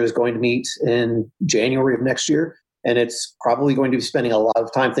legislature is going to meet in January of next year, and it's probably going to be spending a lot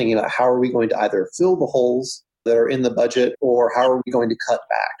of time thinking about how are we going to either fill the holes that are in the budget or how are we going to cut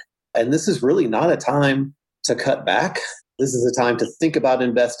back. And this is really not a time to cut back. This is a time to think about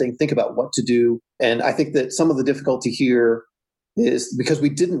investing, think about what to do. And I think that some of the difficulty here is because we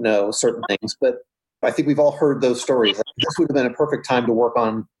didn't know certain things, but I think we've all heard those stories. This would have been a perfect time to work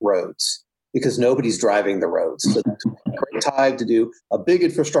on roads because nobody's driving the roads. So it's a great time to do a big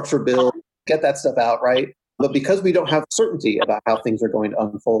infrastructure bill, get that stuff out, right? But because we don't have certainty about how things are going to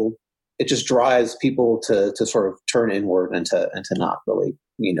unfold, it just drives people to sort of turn inward and to not really,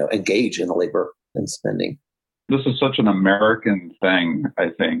 engage in the labor and spending. This is such an American thing,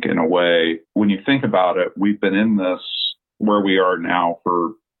 I think, in a way. When you think about it, we've been in this where we are now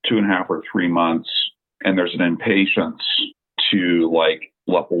for 2.5 or 3 months, and there's an impatience to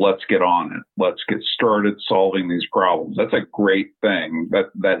let's get on it. Let's get started solving these problems. That's a great thing.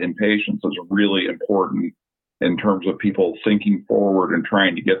 That impatience is really important in terms of people thinking forward and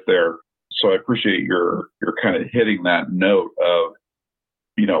trying to get there. So I appreciate your kind of hitting that note of,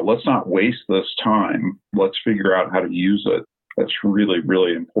 let's not waste this time. Let's figure out how to use it. That's really,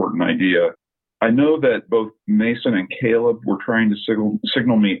 really important idea. I know that both Mason and Caleb were trying to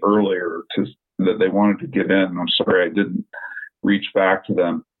signal me earlier that they wanted to get in. I'm sorry I didn't reach back to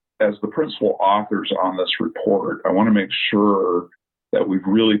them. As the principal authors on this report, I want to make sure that we've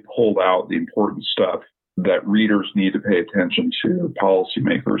really pulled out the important stuff that readers need to pay attention to,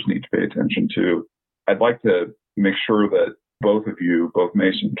 policymakers need to pay attention to. I'd like to make sure that both of you, both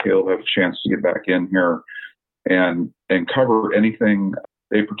Mason and Caleb, have a chance to get back in here and cover anything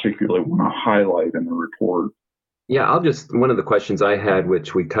they particularly want to highlight in the report. Yeah, one of the questions I had,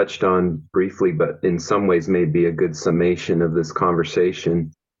 which we touched on briefly, but in some ways may be a good summation of this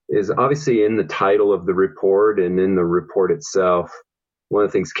conversation, is obviously in the title of the report and in the report itself. One of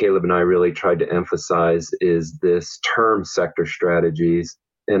the things Caleb and I really tried to emphasize is this term sector strategies,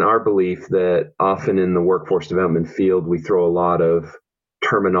 and our belief that often in the workforce development field, we throw a lot of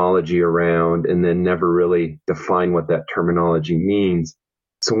terminology around and then never really define what that terminology means.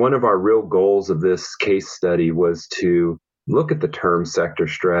 So one of our real goals of this case study was to look at the term sector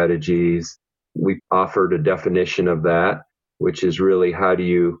strategies. We offered a definition of that, which is really how do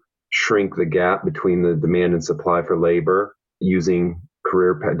you shrink the gap between the demand and supply for labor using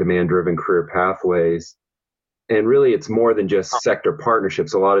demand-driven career pathways. And really, it's more than just sector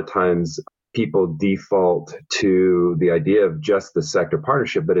partnerships. A lot of times people default to the idea of just the sector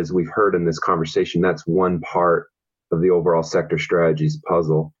partnership, but as we've heard in this conversation, that's one part of the overall sector strategies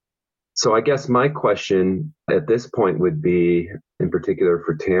puzzle. So I guess my question at this point would be, in particular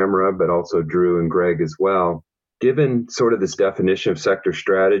for Tamara, but also Drew and Greg as well, given sort of this definition of sector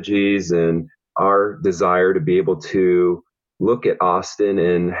strategies and our desire to be able to look at Austin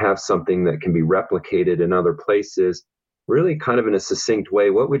and have something that can be replicated in other places, really kind of in a succinct way,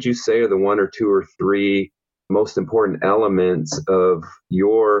 what would you say are the one or two or three most important elements of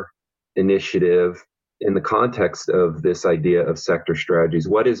your initiative in the context of this idea of sector strategies?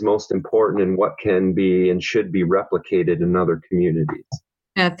 What is most important and what can be and should be replicated in other communities?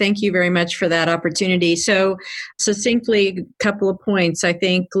 Thank you very much for that opportunity. So succinctly, a couple of points. I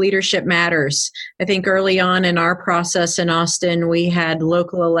think leadership matters. I think early on in our process in Austin, we had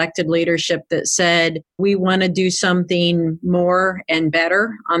local elected leadership that said, we want to do something more and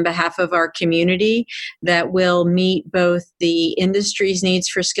better on behalf of our community that will meet both the industry's needs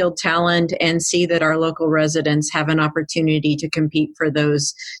for skilled talent and see that our local residents have an opportunity to compete for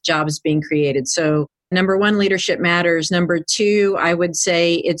those jobs being created. So number one, leadership matters. Number two, I would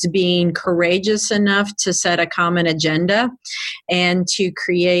say it's being courageous enough to set a common agenda and to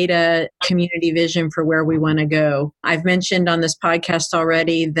create a community vision for where we want to go. I've mentioned on this podcast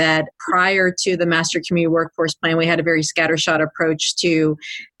already that prior to the Master Community Workforce Plan, we had a very scattershot approach to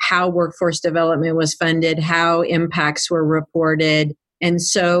how workforce development was funded, how impacts were reported. And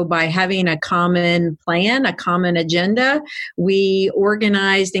so by having a common plan, a common agenda, we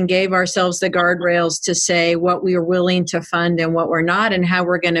organized and gave ourselves the guardrails to say what we were willing to fund and what we're not and how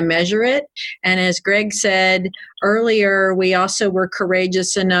we're going to measure it. And as Greg said earlier, we also were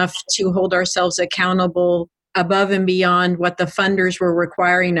courageous enough to hold ourselves accountable above and beyond what the funders were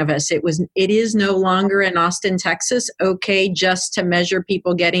requiring of us. It is no longer in Austin, Texas, okay just to measure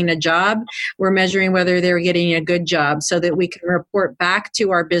people getting a job. We're measuring whether they're getting a good job so that we can report back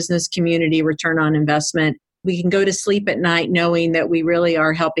to our business community return on investment. We can go to sleep at night knowing that we really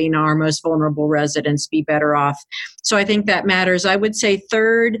are helping our most vulnerable residents be better off. So I think that matters. I would say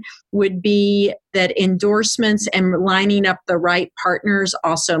third would be that endorsements and lining up the right partners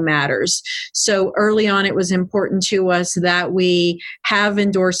also matters. So early on, it was important to us that we have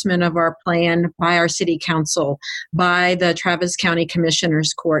endorsement of our plan by our city council, by the Travis County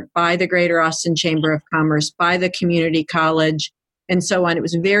Commissioner's Court, by the Greater Austin Chamber of Commerce, by the community college, and so on. It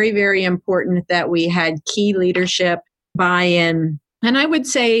was very, very important that we had key leadership buy-in. And I would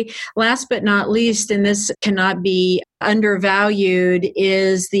say, last but not least, and this cannot be undervalued,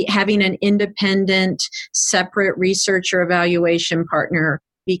 is having an independent, separate research or evaluation partner.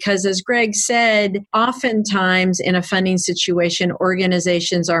 Because as Greg said, oftentimes in a funding situation,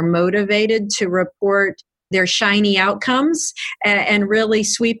 organizations are motivated to report their shiny outcomes and really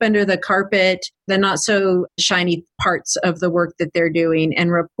sweep under the carpet the not so shiny parts of the work that they're doing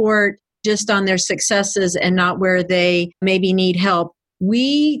and report just on their successes and not where they maybe need help.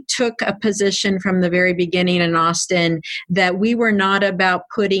 We took a position from the very beginning in Austin that we were not about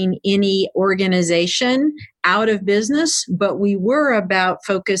putting any organization out of business, but we were about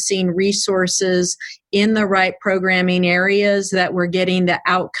focusing resources in the right programming areas that were getting the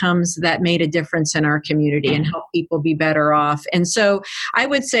outcomes that made a difference in our community and help people be better off. And so I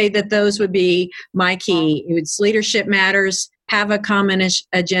would say that those would be my key. It's leadership matters, have a common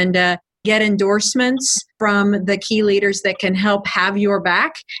agenda, get endorsements from the key leaders that can help have your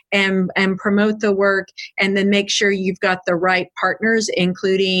back and promote the work, and then make sure you've got the right partners,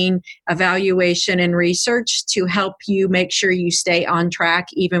 including evaluation and research, to help you make sure you stay on track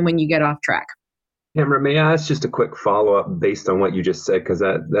even when you get off track. Tamara, may I ask just a quick follow-up based on what you just said, because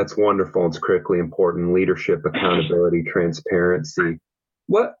that's wonderful. It's critically important. Leadership, accountability, transparency.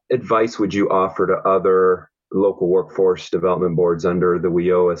 What advice would you offer to other local workforce development boards under the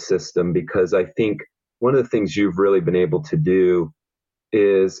WIOA system? Because I think one of the things you've really been able to do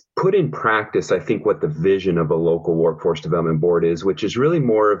is put in practice, I think, what the vision of a local workforce development board is, which is really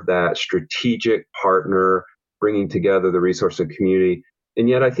more of that strategic partner, bringing together the resource of community. And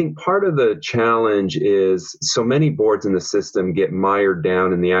yet I think part of the challenge is so many boards in the system get mired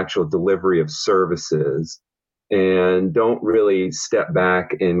down in the actual delivery of services and don't really step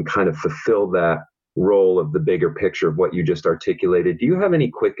back and kind of fulfill that role of the bigger picture of what you just articulated, do you have any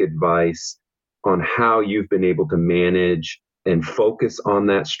quick advice on how you've been able to manage and focus on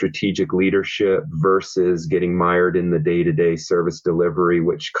that strategic leadership versus getting mired in the day-to-day service delivery,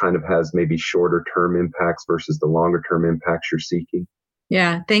 which kind of has maybe shorter term impacts versus the longer term impacts you're seeking?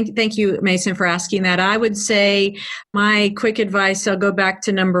 Yeah, thank you, Mason, for asking that. I would say my quick advice, I'll go back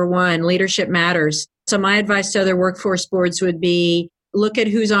to number one, leadership matters. So my advice to other workforce boards would be look at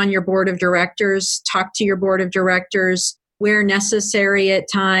who's on your board of directors, talk to your board of directors, where necessary at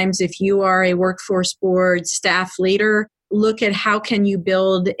times. If you are a workforce board staff leader, look at how can you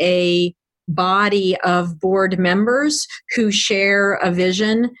build a body of board members who share a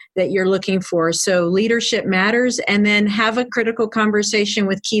vision that you're looking for. So leadership matters, and then have a critical conversation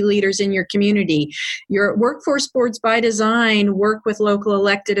with key leaders in your community. Your workforce boards by design work with local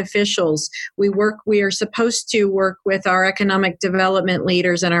elected officials. We are supposed to work with our economic development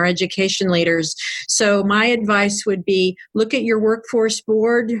leaders and our education leaders. So my advice would be look at your workforce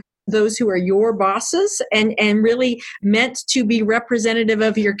board, those who are your bosses and really meant to be representative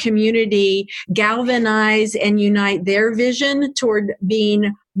of your community, galvanize and unite their vision toward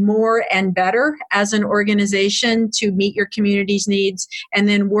being more and better as an organization to meet your community's needs, and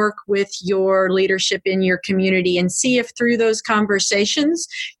then work with your leadership in your community and see if through those conversations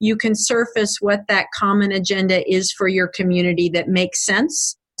you can surface what that common agenda is for your community that makes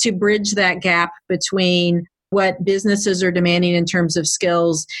sense to bridge that gap between what businesses are demanding in terms of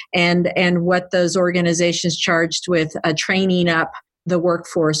skills and what those organizations charged with training up the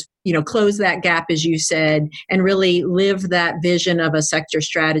workforce, close that gap, as you said, and really live that vision of a sector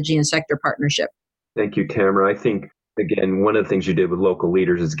strategy and sector partnership. Thank you, Tamara. I think, again, one of the things you did with local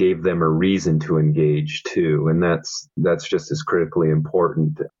leaders is gave them a reason to engage too. And that's just as critically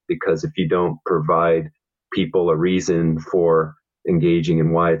important, because if you don't provide people a reason for engaging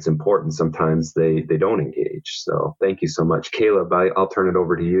and why it's important, sometimes they don't engage. So thank you so much. Caleb, I'll turn it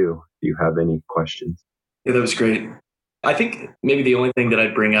over to you if you have any questions. Yeah, that was great. I think maybe the only thing that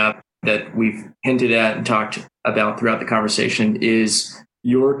I'd bring up that we've hinted at and talked about throughout the conversation is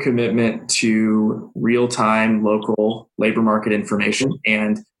your commitment to real-time local labor market information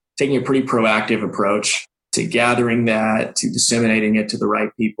and taking a pretty proactive approach to gathering that, to disseminating it to the right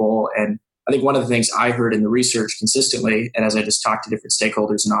people. And I think one of the things I heard in the research consistently, and as I just talked to different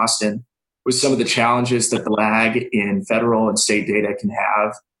stakeholders in Austin, was some of the challenges that the lag in federal and state data can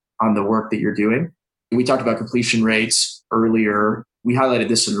have on the work that you're doing. We talked about completion rates earlier. We highlighted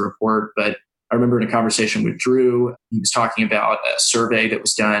this in the report, but I remember in a conversation with Drew, he was talking about a survey that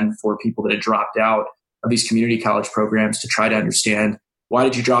was done for people that had dropped out of these community college programs to try to understand, why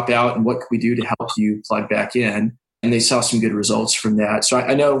did you drop out and what could we do to help you plug back in? And they saw some good results from that. So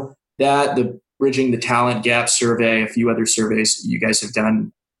I know that the Bridging the Talent Gap survey, a few other surveys you guys have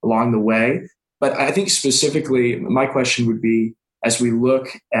done along the way. But I think specifically, my question would be, as we look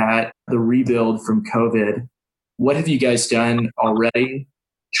at the rebuild from COVID, what have you guys done already?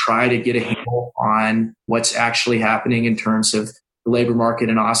 Try to get a handle on what's actually happening in terms of the labor market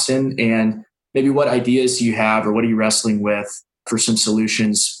in Austin, and maybe what ideas do you have, or what are you wrestling with for some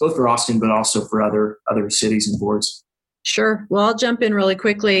solutions, both for Austin, but also for other cities and boards? Sure. Well, I'll jump in really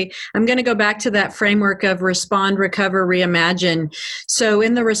quickly. I'm going to go back to that framework of respond, recover, reimagine. So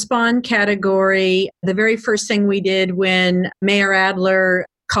in the respond category, the very first thing we did when Mayor Adler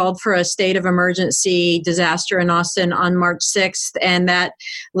called for a state of emergency disaster in Austin on March 6th, and that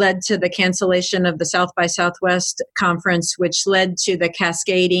led to the cancellation of the South by Southwest conference, which led to the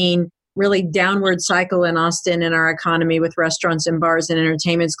cascading really downward cycle in Austin in our economy, with restaurants and bars and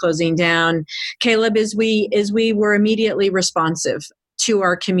entertainments closing down. Caleb, is we were immediately responsive to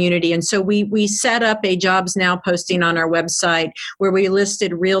our community. And so we set up a Jobs Now posting on our website where we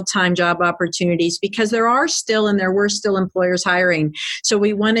listed real-time job opportunities, because there were still employers hiring. So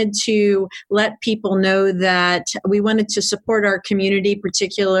we wanted to let people know that we wanted to support our community,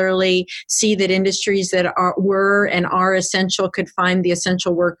 particularly see that industries that were and are essential could find the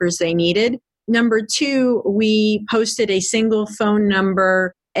essential workers they needed. Number two, we posted a single phone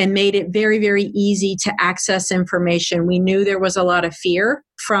number and made it very, very easy to access information. We knew there was a lot of fear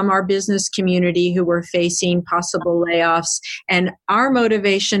from our business community who were facing possible layoffs. And our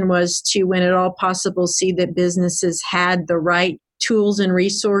motivation was to, when at all possible, see that businesses had the right tools and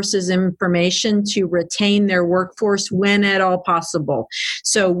resources, information to retain their workforce when at all possible.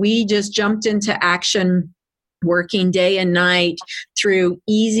 So we just jumped into action, working day and night through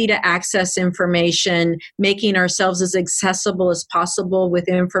easy to access information, making ourselves as accessible as possible with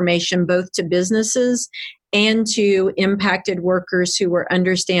information both to businesses and to impacted workers who were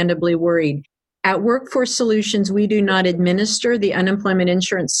understandably worried. At Workforce Solutions, we do not administer the unemployment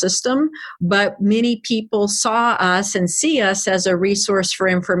insurance system, but many people saw us and see us as a resource for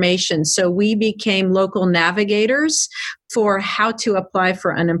information. So we became local navigators for how to apply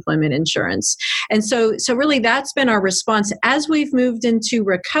for unemployment insurance. And so really that's been our response. As we've moved into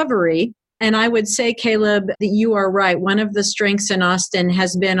recovery, and I would say, Caleb, that you are right. One of the strengths in Austin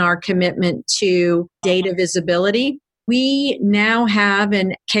has been our commitment to data visibility. We now have,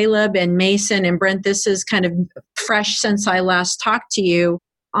 and Caleb and Mason and Brent, this is kind of fresh since I last talked to you.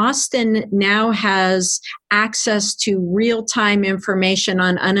 Austin now has access to real-time information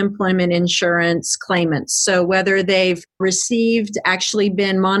on unemployment insurance claimants. So whether they've actually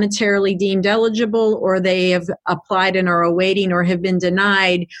been monetarily deemed eligible, or they have applied and are awaiting or have been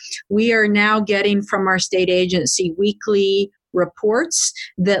denied, we are now getting from our state agency weekly reports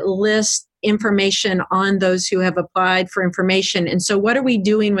that list information on those who have applied for information. And so what are we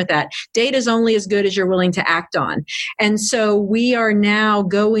doing with that? Data is only as good as you're willing to act on. And so we are now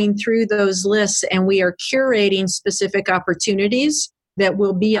going through those lists and we are curating specific opportunities that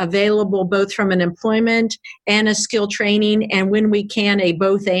will be available both from an employment and a skill training, and when we can, a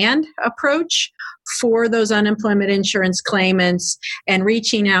both and approach for those unemployment insurance claimants and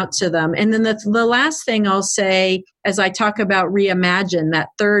reaching out to them. And then the last thing I'll say as I talk about reimagine, that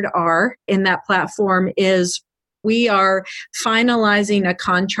third R in that platform, is we are finalizing a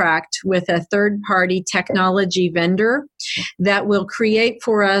contract with a third-party technology vendor that will create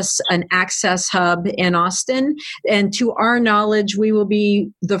for us an access hub in Austin. And to our knowledge, we will be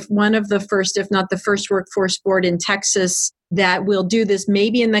one of the first, if not the first, workforce board in Texas that will do this,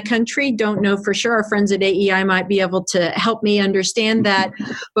 maybe in the country. Don't know for sure. Our friends at AEI might be able to help me understand that.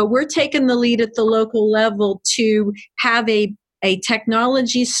 But we're taking the lead at the local level to have a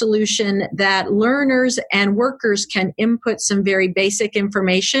technology solution that learners and workers can input some very basic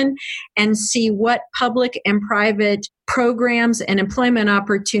information and see what public and private programs and employment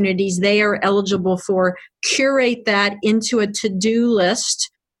opportunities they are eligible for, curate that into a to-do list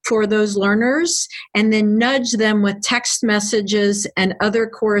for those learners, and then nudge them with text messages and other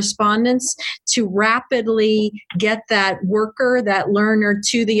correspondence to rapidly get that worker, that learner,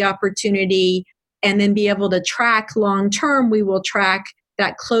 to the opportunity, and then be able to track long term. We will track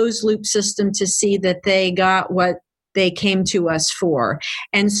that closed loop system to see that they got what they came to us for.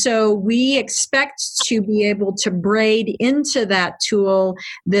 And so we expect to be able to braid into that tool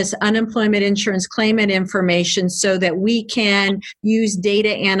this unemployment insurance claimant information so that we can use data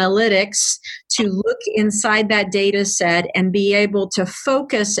analytics to look inside that data set and be able to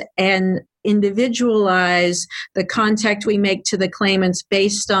focus and individualize the contact we make to the claimants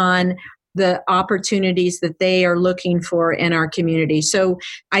based on the opportunities that they are looking for in our community. So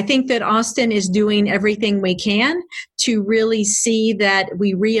I think that Austin is doing everything we can to really see that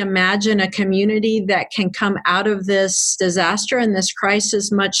we reimagine a community that can come out of this disaster and this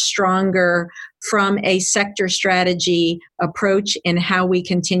crisis much stronger from a sector strategy approach in how we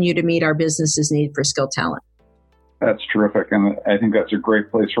continue to meet our business's need for skilled talent. That's terrific. And I think that's a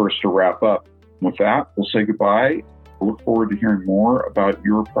great place for us to wrap up. With that, we'll say goodbye. I look forward to hearing more about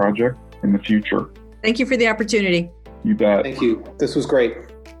your project in the future. Thank you for the opportunity. You bet. Thank you. This was great.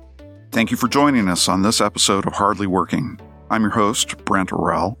 Thank you for joining us on this episode of Hardly Working. I'm your host, Brent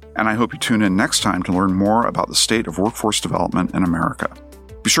Orrell, and I hope you tune in next time to learn more about the state of workforce development in America.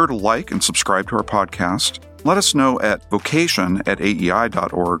 Be sure to like and subscribe to our podcast. Let us know at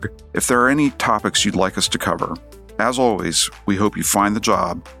vocation@aei.org if there are any topics you'd like us to cover. As always, we hope you find the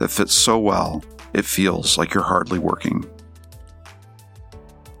job that fits so well it feels like you're hardly working.